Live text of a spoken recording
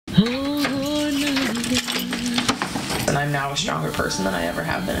And I'm now a stronger person than I ever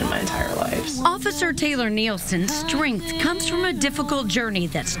have been in my entire life. Officer Taylor Nielsen's strength comes from a difficult journey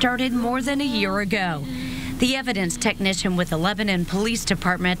that started more than a year ago. The evidence technician with the Lebanon Police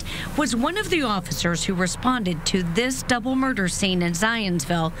Department was one of the officers who responded to this double murder scene in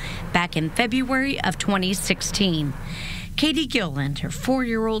Zionsville back in February of 2016. Katie Gill and her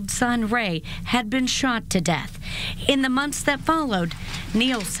 4-year-old son, Ray, had been shot to death. In the months that followed,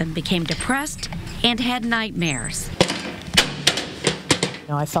 Nielsen became depressed and had nightmares.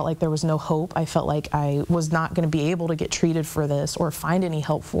 I felt like there was no hope. I felt like I was not going to be able to get treated for this or find any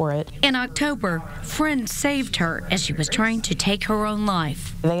help for it. In October, friends saved her as she was trying to take her own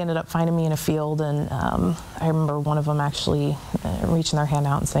life. They ended up finding me in a field, and I remember one of them actually reaching their hand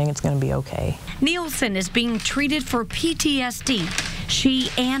out and saying it's going to be okay. Nielsen is being treated for PTSD. She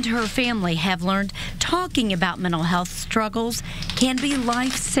and her family have learned talking about mental health struggles can be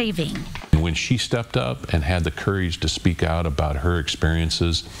life-saving. When she stepped up and had the courage to speak out about her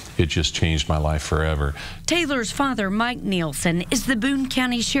experiences, it just changed my life forever. Taylor's father, Mike Nielsen, is the Boone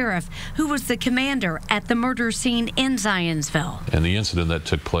County Sheriff who was the commander at the murder scene in Zionsville. And the incident that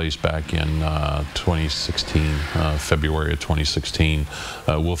took place back in 2016, February of 2016,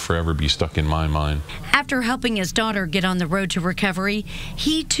 will forever be stuck in my mind. After helping his daughter get on the road to recovery,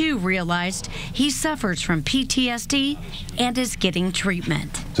 he too realized he suffers from PTSD and is getting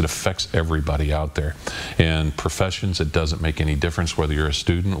treatment. It affects everybody out there. And professions, it doesn't make any difference whether you're a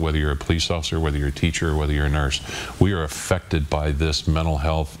student, whether you're a police officer, whether you're a teacher, or whether you're a nurse. We are affected by this mental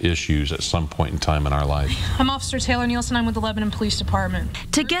health issues at some point in time in our life. I'm Officer Taylor Nielsen. I'm with the Lebanon Police Department.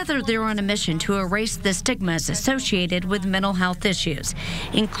 Together, they're on a mission to erase the stigmas associated with mental health issues,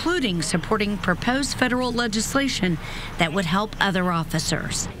 including supporting proposed federal legislation that would help other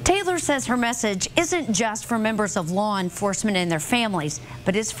officers. Taylor says her message isn't just for members of law enforcement and their families,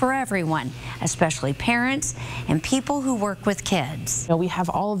 but it's for everyone, especially parents and people who work with kids. We have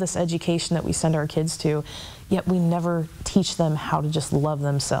all of this education that we send our kids to, yet we never teach them how to just love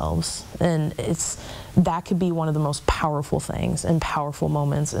themselves. And that could be one of the most powerful things and powerful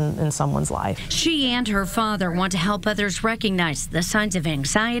moments in someone's life. She and her father want to help others recognize the signs of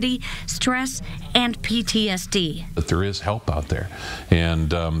anxiety, stress, and PTSD. But there is help out there,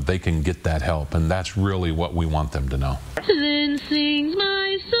 and they can get that help, and that's really what we want them to know. Then sings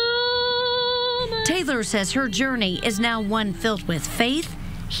my soul. Taylor says her journey is now one filled with faith,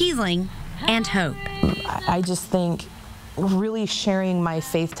 healing, and hope. I just think really sharing my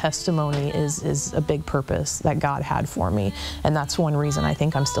faith testimony is a big purpose that God had for me, and that's one reason I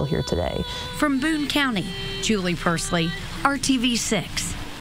think I'm still here today. From Boone County, Julie Pursley, RTV6.